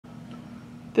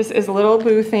This is Lil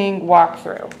Boo Thing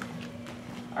walkthrough.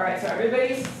 All right, so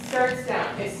everybody starts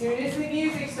down. As soon as the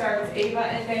music starts, Ava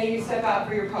and May, you step out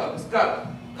for your pose. Go.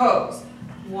 Pose.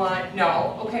 One.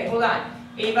 No. Okay, hold on.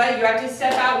 Ava, you have to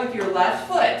step out with your left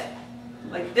foot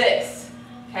like this.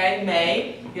 Okay,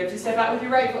 May, you have to step out with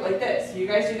your right foot like this. You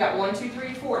guys do that. 1, 2,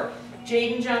 3, 4.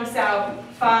 Jaden jumps out.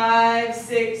 5,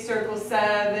 6, circle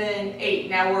 7, 8.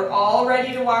 Now we're all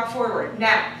ready to walk forward.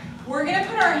 Now, we're going to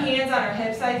put our hands on our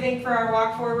hips, I think, for our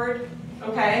walk forward.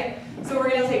 Okay? So we're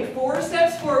going to take 4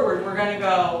 steps forward. We're going to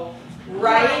go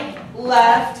right,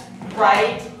 left,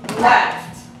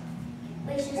 left.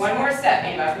 One more step,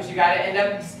 Ava, because you got to end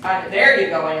up on, there you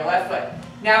go, on your left foot.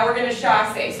 Now we're going to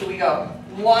chasse. So we go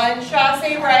 1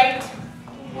 chasse right,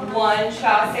 1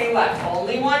 chasse left.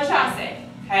 Only 1 chasse.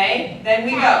 Okay? Then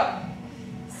we go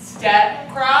step,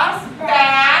 cross,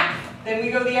 back. Then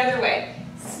we go the other way.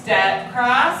 Step,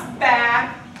 cross,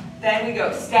 back. Then we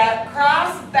go step,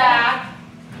 cross, back.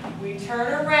 We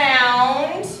turn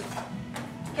around.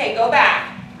 Okay, go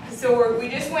back. So we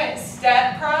just went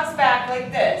step, cross, back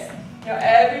like this. Now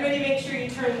everybody make sure you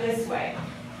turn this way.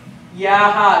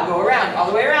 Yeah, go around,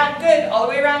 all the way around. Good, all the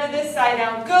way around to this side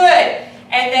now. Good.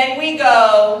 And then we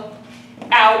go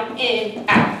out, in,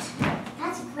 out.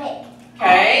 That's quick.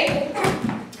 Okay.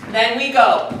 Then we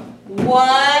go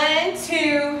 1,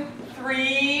 2,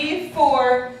 3,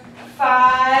 4,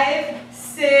 5,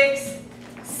 6,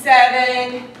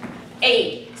 7,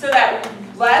 8. So that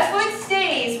left foot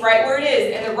stays right where it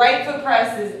is, and the right foot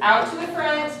presses out to the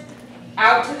front,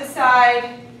 out to the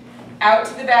side, out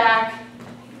to the back,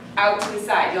 out to the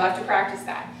side. You'll have to practice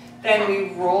that. Then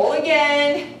we roll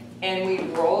again, and we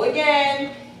roll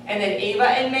again, and then Ava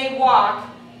and May walk,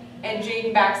 and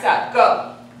Jaden backs up.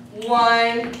 Go.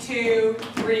 1, 2,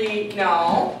 3,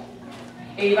 no.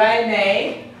 Ava and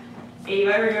May.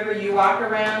 Ava, remember you walk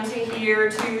around to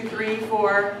here, 2, 3,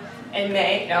 4, and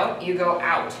May, no, you go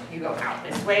out. You go out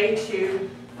this way, 2,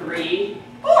 3,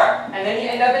 4. And then you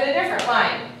end up in a different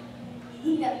line.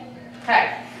 Yep.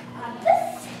 Okay.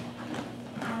 This